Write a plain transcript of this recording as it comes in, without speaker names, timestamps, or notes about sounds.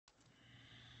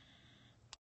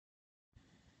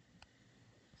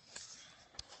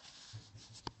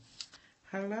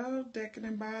Hello,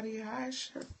 Decadent Body. Hi,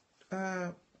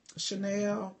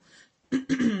 Chanel.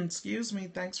 Excuse me.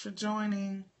 Thanks for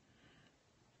joining.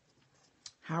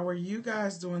 How are you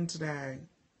guys doing today?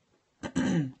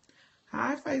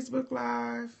 Hi, Facebook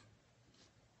Live.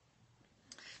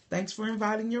 Thanks for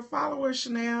inviting your followers,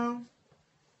 Chanel.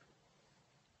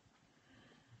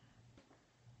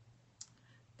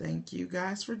 Thank you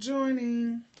guys for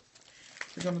joining.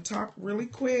 We're going to talk really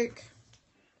quick.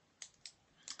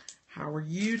 How are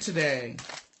you today?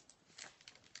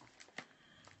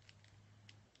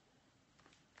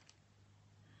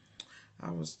 I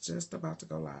was just about to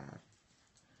go live.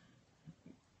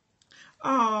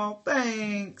 Oh,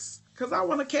 thanks. Because I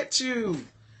want to catch you.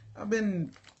 I've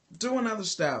been doing other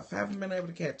stuff. Haven't been able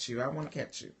to catch you. I want to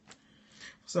catch you.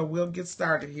 So we'll get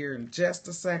started here in just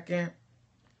a second.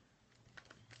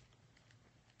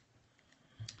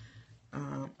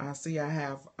 I see I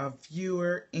have a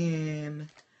viewer in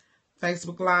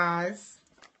Facebook Live.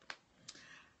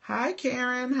 Hi,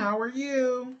 Karen. How are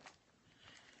you?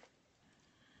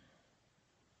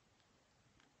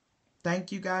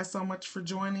 Thank you guys so much for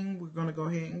joining. We're going to go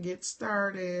ahead and get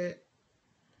started.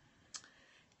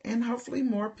 And hopefully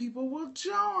more people will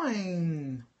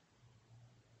join.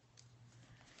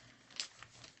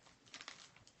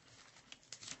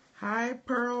 Hi,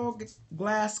 Pearl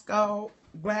Glasgow.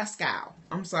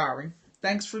 I'm sorry.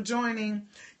 Thanks for joining.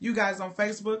 You guys on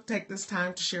Facebook, take this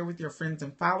time to share with your friends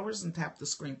and followers and tap the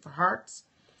screen for hearts.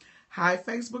 Hi,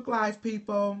 Facebook Live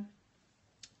people.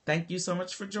 Thank you so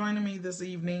much for joining me this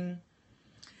evening.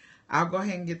 I'll go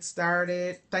ahead and get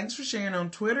started. Thanks for sharing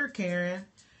on Twitter, Karen.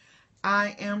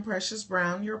 I am Precious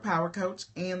Brown, your power coach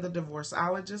and the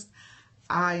Divorcologist.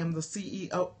 I am the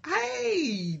CEO.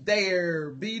 Hey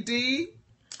there, BD.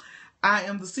 I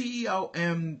am the CEO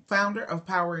and founder of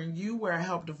Power in You, where I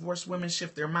help divorced women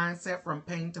shift their mindset from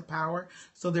pain to power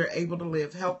so they're able to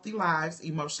live healthy lives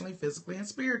emotionally, physically, and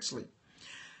spiritually.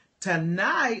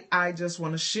 Tonight, I just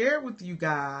want to share with you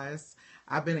guys,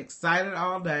 I've been excited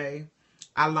all day.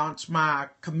 I launched my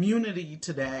community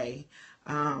today,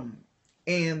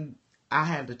 and I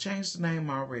had to change the name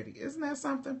already. Isn't that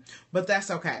something? But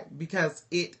that's okay, because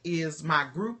it is my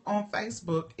group on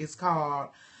Facebook. It's called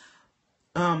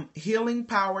Healing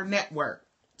Power Network.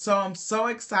 So I'm so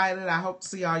excited. I hope to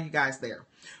see all you guys there.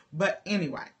 But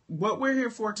anyway, what we're here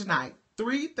for tonight,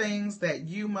 3 things that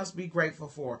you must be grateful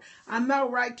for. I know,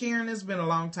 right, Karen? It's been a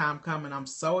long time coming. I'm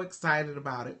so excited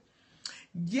about it.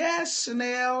 Yes,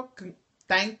 Chanel.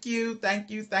 Thank you.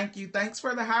 Thanks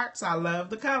for the hearts. I love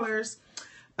the colors.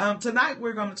 Tonight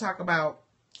we're going to talk about,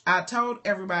 I told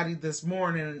everybody this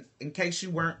morning, in case you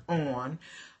weren't on,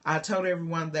 I told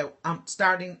everyone that I'm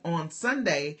starting on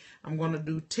Sunday, I'm going to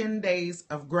do 10 days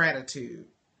of gratitude.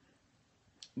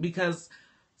 Because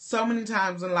so many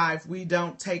times in life, we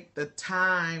don't take the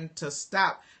time to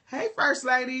stop. Hey, First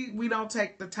Lady, we don't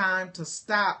take the time to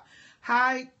stop.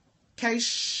 Hi, Kay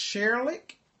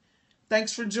Sherlick.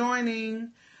 Thanks for joining.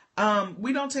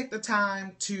 We don't take the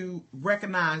time to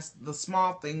recognize the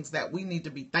small things that we need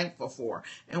to be thankful for.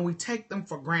 And we take them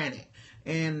for granted.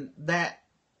 And that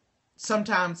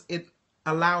sometimes it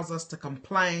allows us to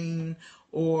complain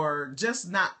or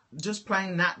just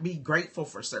plain not be grateful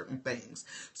for certain things.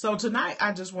 So tonight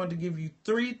I just wanted to give you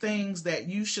 3 things that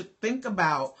you should think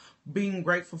about being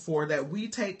grateful for that we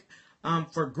take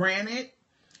for granted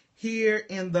here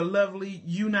in the lovely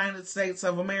United States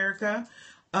of America.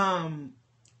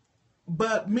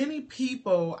 But many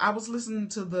people, I was listening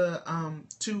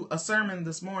to a sermon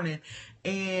this morning,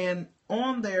 and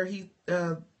on there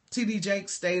T.D.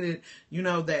 Jakes stated,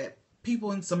 that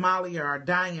people in Somalia are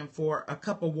dying for a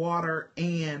cup of water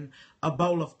and a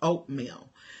bowl of oatmeal.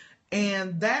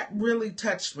 And that really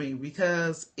touched me,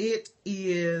 because it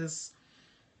is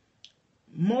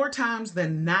more times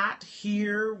than not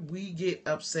here we get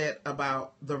upset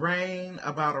about the rain,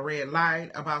 about a red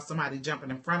light, about somebody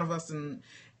jumping in front of us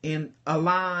in a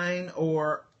line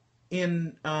or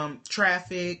in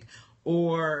traffic,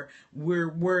 or we're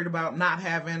worried about not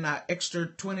having an extra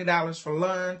 $20 for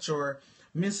lunch or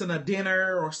missing a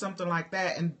dinner or something like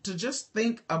that. And to just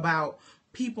think about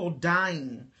people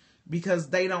dying because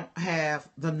they don't have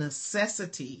the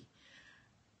necessity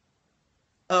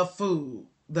of food,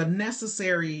 the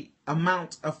necessary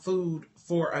amount of food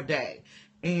for a day.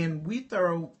 And we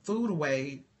throw food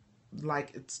away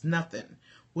like it's nothing.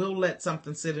 We'll let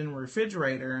something sit in the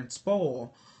refrigerator and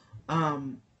spoil,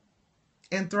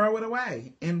 and throw it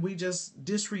away. And we just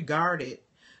disregard it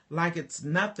like it's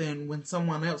nothing when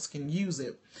someone else can use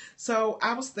it. So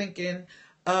I was thinking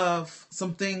of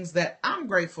some things that I'm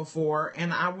grateful for,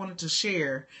 and I wanted to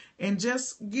share and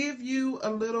just give you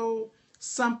a little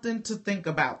something to think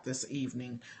about this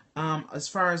evening, as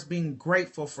far as being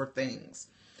grateful for things.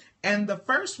 And the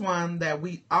first one that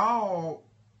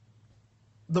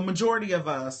the majority of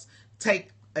us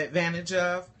take advantage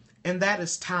of, and that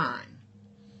is time.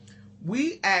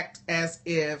 We act as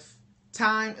if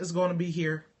time is going to be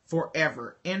here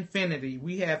forever, infinity.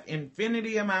 We have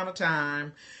infinity amount of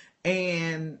time,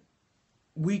 and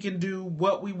we can do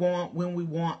what we want, when we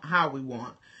want, how we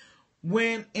want.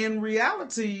 When in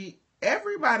reality,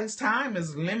 everybody's time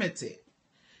is limited.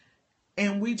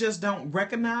 And we just don't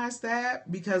recognize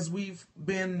that because we've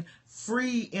been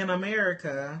free in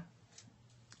America,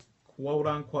 quote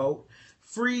unquote,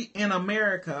 free in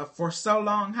America for so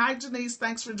long. Hi, Janice.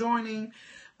 Thanks for joining.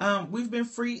 We've been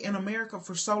free in America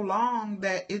for so long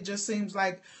that it just seems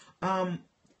like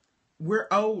we're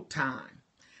old time.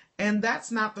 And that's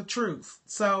not the truth.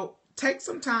 So take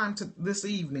some time this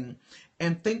evening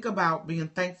and think about being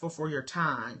thankful for your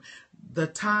time. The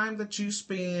time that you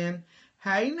spend,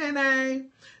 hey, Nene,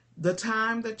 the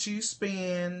time that you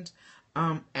spend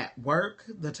at work,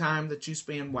 the time that you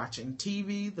spend watching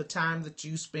TV, the time that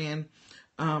you spend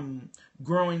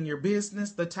growing your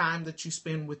business, the time that you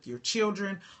spend with your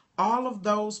children. All of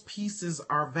those pieces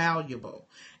are valuable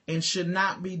and should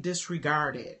not be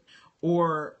disregarded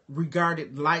or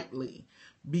regarded lightly,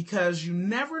 because you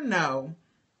never know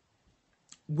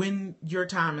when your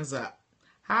time is up.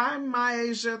 Hi,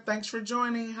 Myasia. Thanks for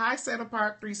joining. Hi, Set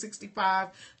Apart 365.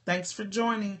 Thanks for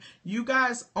joining. You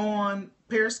guys on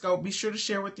Periscope, be sure to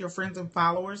share with your friends and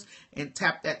followers and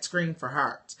tap that screen for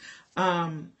hearts.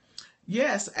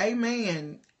 Yes,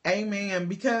 amen. Amen.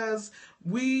 Because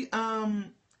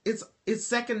it's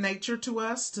second nature to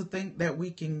us to think that we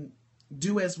can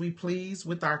do as we please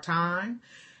with our time.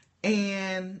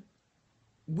 And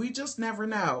we just never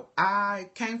know.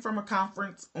 I came from a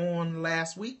conference on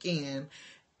last weekend,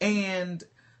 and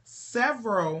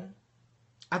several,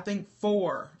 I think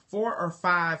four or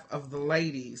five of the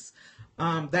ladies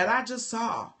that I just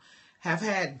saw have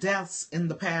had deaths in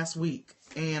the past week.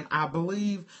 And I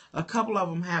believe a couple of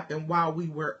them happened while we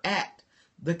were at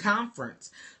the conference.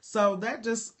 So that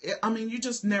you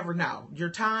just never know. Your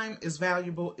time is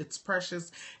valuable, it's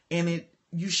precious, and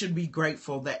you should be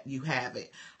grateful that you have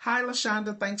it. Hi,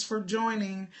 LaShonda. Thanks for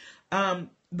joining.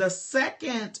 The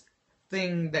second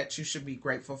thing that you should be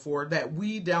grateful for that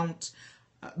we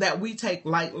take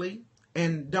lightly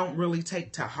and don't really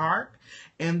take to heart,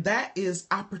 and that is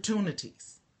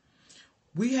opportunities.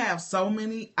 We have so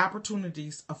many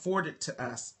opportunities afforded to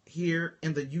us here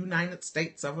in the United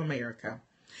States of America,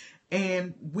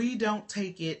 and we don't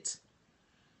take it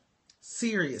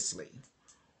seriously.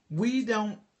 We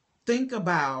don't think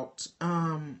about,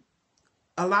 a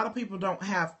lot of people don't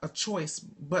have a choice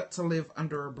but to live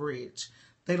under a bridge.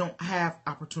 They don't have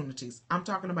opportunities. I'm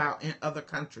talking about in other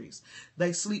countries.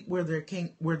 They sleep where they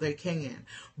can.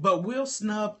 But we'll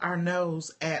snub our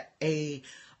nose at a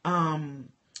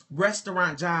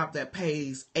restaurant job that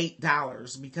pays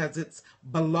 $8 because it's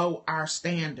below our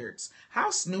standards.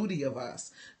 How snooty of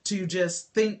us to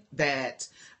just think that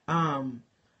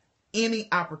any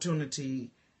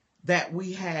opportunity that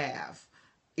we have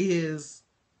is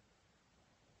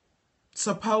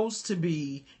supposed to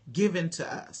be given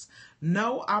to us.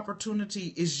 No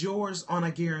opportunity is yours on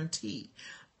a guarantee,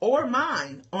 or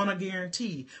mine on a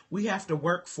guarantee. We have to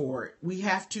work for it. We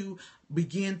have to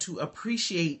begin to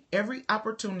appreciate every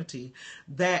opportunity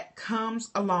that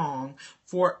comes along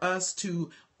for us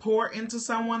to pour into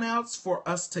someone else, for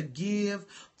us to give,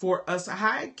 for us.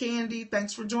 Hi, Candy.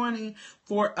 Thanks for joining.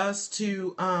 For us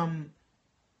to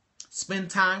spend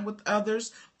time with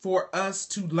others, for us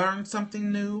to learn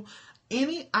something new.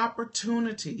 Any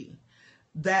opportunity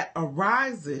that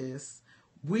arises,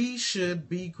 we should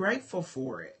be grateful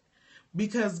for it.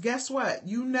 Because guess what?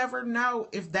 You never know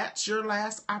if that's your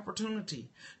last opportunity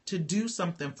to do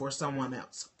something for someone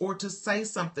else or to say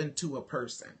something to a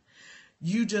person.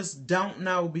 You just don't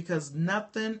know, because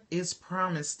nothing is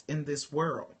promised in this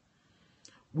world.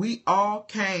 We all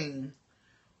came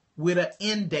with an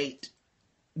end date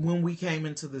when we came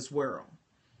into this world.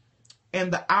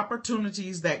 And the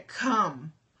opportunities that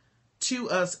come to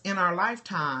us in our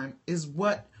lifetime is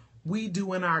what we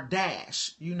do in our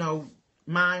dash. You know,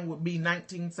 mine would be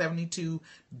 1972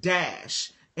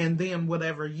 dash, and then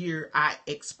whatever year I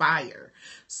expire.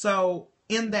 So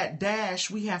in that dash,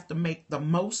 we have to make the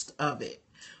most of it,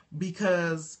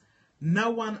 because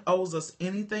no one owes us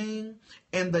anything.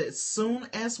 And as soon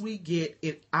as we get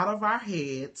it out of our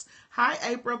heads, hi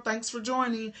April, thanks for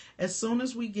joining. As soon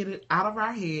as we get it out of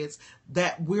our heads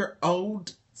that we're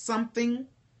owed something,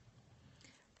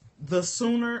 the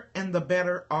sooner and the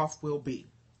better off we'll be.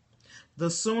 the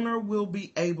sooner we'll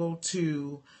be able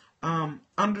to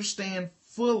understand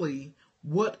fully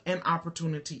what an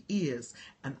opportunity is.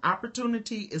 An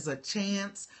opportunity is a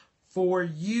chance for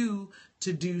you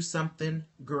to do something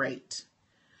great.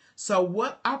 So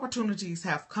what opportunities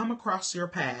have come across your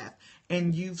path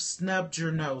and you've snubbed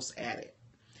your nose at it?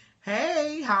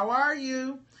 Hey, how are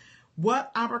you?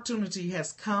 What opportunity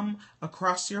has come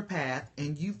across your path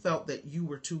and you felt that you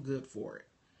were too good for it?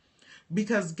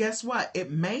 Because guess what?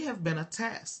 It may have been a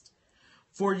test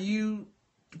for you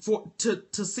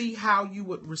to see how you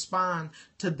would respond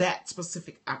to that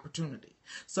specific opportunity.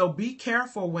 So be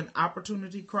careful when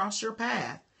opportunity cross your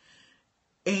path,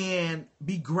 and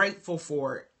be grateful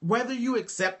for it. Whether you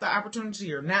accept the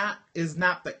opportunity or not is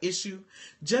not the issue.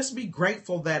 Just be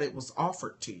grateful that it was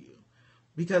offered to you,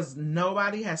 because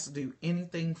nobody has to do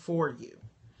anything for you.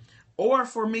 Or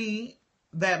for me,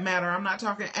 that matter. I'm not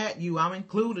talking at you. I'm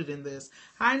included in this.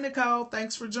 Hi, Nicole.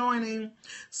 Thanks for joining.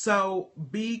 So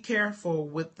be careful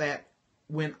with that.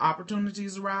 When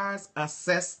opportunities arise,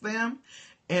 assess them.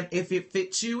 And if it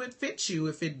fits you, it fits you.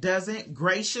 If it doesn't,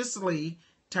 graciously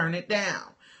turn it down.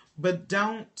 But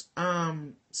don't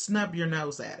snub your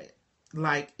nose at it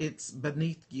like it's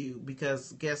beneath you,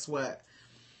 because guess what?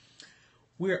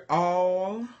 We're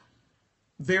all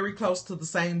very close to the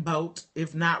same boat,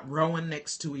 if not rowing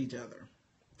next to each other.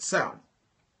 So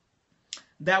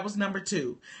that was number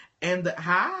 2. And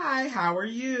hi, how are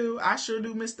you? I sure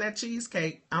do miss that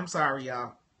cheesecake. I'm sorry,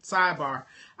 y'all. Sidebar.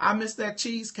 I miss that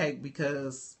cheesecake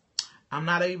because I'm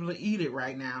not able to eat it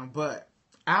right now, but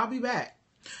I'll be back.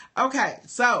 Okay,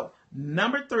 so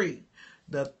number 3,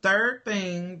 the third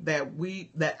thing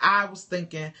that I was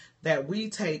thinking that we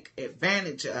take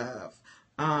advantage of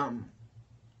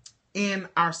in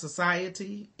our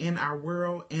society, in our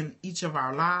world, in each of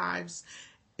our lives,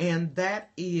 and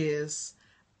that is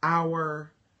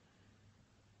our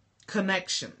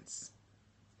connections.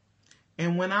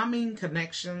 And when I mean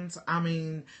connections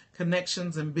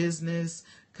in business,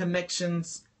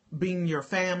 connections being your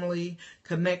family,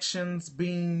 connections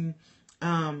being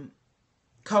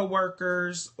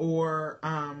co-workers or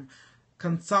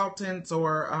consultants,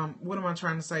 or what am I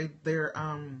trying to say? They're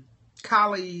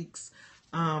colleagues,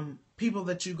 people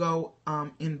that you go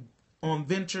on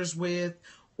ventures with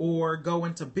or go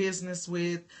into business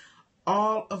with.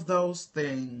 All of those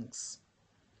things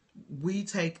we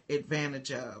take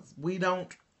advantage of. We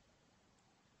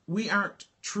aren't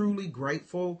truly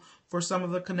grateful for some of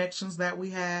the connections that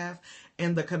we have.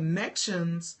 And the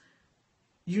connections,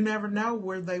 you never know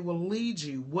where they will lead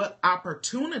you, what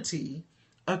opportunity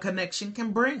a connection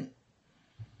can bring.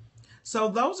 So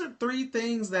those are 3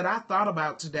 things that I thought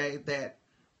about today that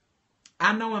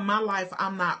I know in my life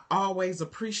I'm not always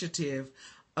appreciative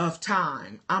of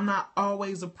time. I'm not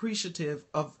always appreciative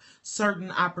of certain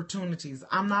opportunities.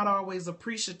 I'm not always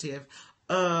appreciative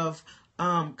of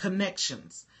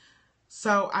connections.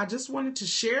 So I just wanted to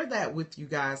share that with you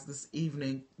guys this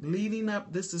evening. Leading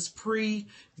up, this is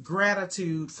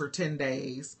pre-gratitude for 10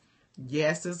 days.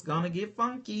 Yes, it's going to get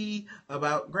funky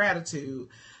about gratitude.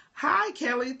 Hi,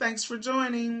 Kelly. Thanks for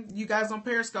joining. You guys on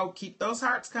Periscope, keep those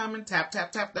hearts coming. Tap,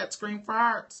 tap, tap that screen for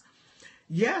hearts.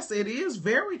 Yes, it is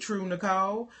very true,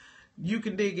 Nicole. You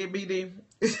can dig it, BD.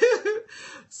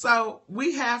 So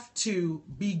we have to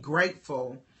be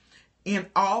grateful in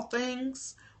all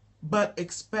things, but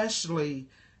especially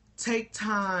take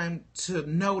time to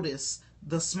notice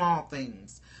the small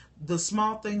things. The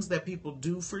small things that people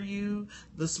do for you,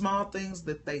 the small things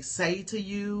that they say to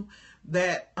you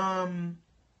that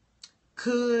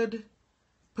could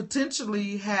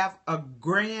potentially have a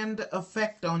grand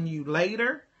effect on you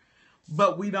later,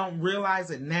 but we don't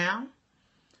realize it now.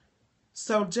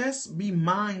 So just be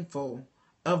mindful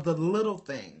of the little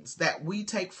things that we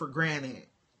take for granted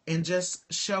and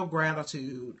just show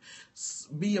gratitude.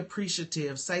 Be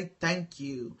appreciative. Say thank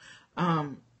you.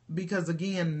 Because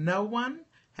again, no one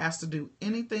has to do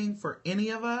anything for any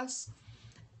of us,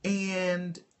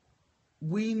 and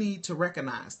we need to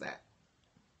recognize that.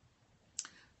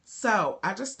 So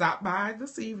I just stopped by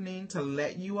this evening to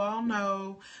let you all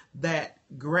know that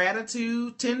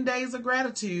gratitude, 10 days of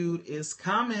gratitude is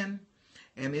coming,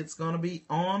 and it's going to be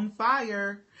on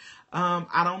fire.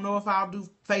 I don't know if I'll do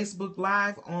Facebook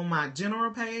Live on my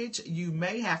general page. You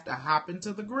may have to hop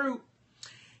into the group,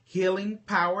 Healing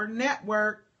Power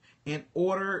Network, in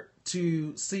order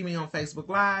to see me on Facebook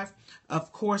Live.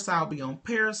 Of course, I'll be on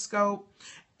Periscope,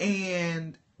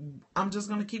 and I'm just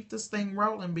going to keep this thing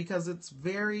rolling because it's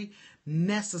very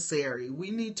necessary.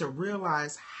 We need to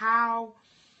realize how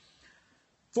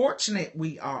fortunate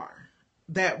we are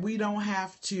that we don't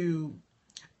have to.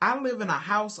 I live in a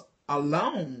house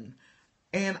alone.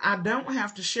 And I don't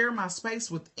have to share my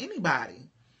space with anybody.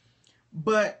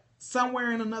 But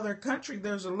somewhere in another country,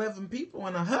 there's 11 people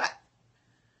in a hut.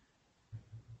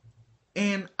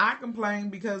 And I complain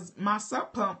because my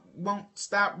sump pump won't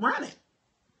stop running.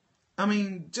 I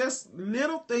mean, just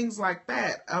little things like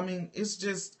that. I mean, it's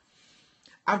just,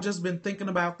 I've just been thinking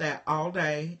about that all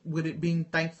day with it being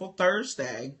Thankful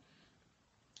Thursday.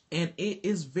 And it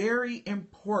is very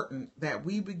important that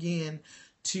we begin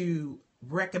to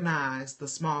recognize the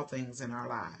small things in our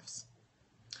lives.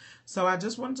 So I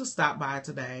just wanted to stop by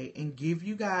today and give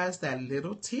you guys that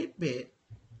little tidbit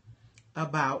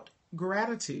about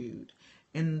gratitude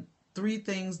and 3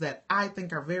 things that I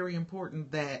think are very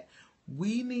important that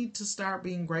we need to start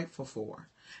being grateful for.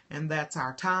 And that's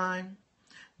our time,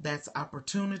 that's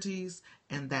opportunities,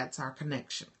 and that's our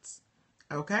connections.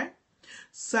 Okay?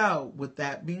 So with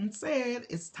that being said,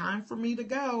 it's time for me to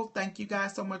go. Thank you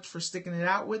guys so much for sticking it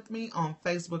out with me on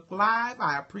Facebook Live.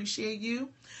 I appreciate you.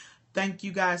 Thank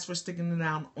you guys for sticking it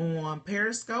out on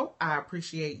Periscope. I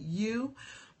appreciate you.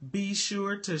 Be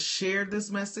sure to share this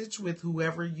message with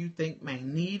whoever you think may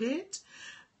need it.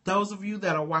 Those of you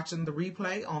that are watching the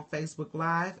replay on Facebook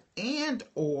Live and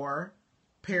or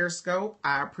Periscope,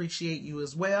 I appreciate you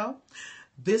as well.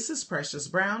 This is Precious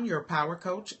Brown, your power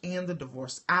coach and the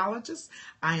Divorcologist.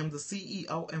 I am the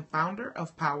CEO and founder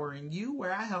of Power in You,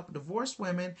 where I help divorced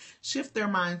women shift their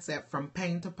mindset from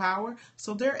pain to power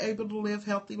so they're able to live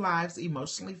healthy lives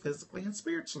emotionally, physically, and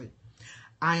spiritually.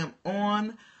 I am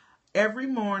on every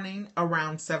morning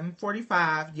around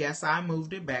 7:45. Yes, I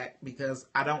moved it back because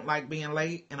I don't like being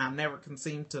late and I never can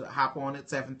seem to hop on at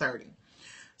 7:30.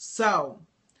 So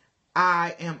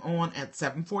I am on at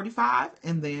 7:45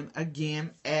 and then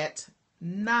again at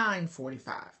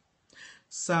 9:45.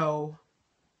 So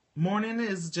morning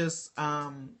is just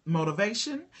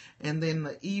motivation, and then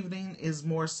the evening is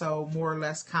more or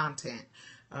less content.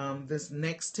 This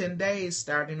next 10 days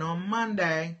starting on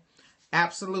Monday,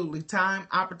 absolutely time,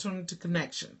 opportunity,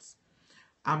 connections.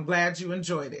 I'm glad you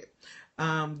enjoyed it.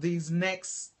 These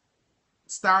next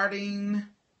starting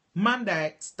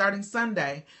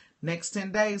Sunday, next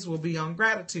 10 days will be on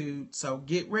gratitude. So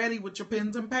get ready with your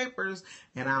pens and papers,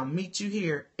 and I'll meet you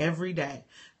here every day.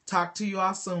 Talk to you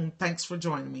all soon. Thanks for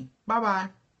joining me.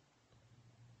 Bye-bye.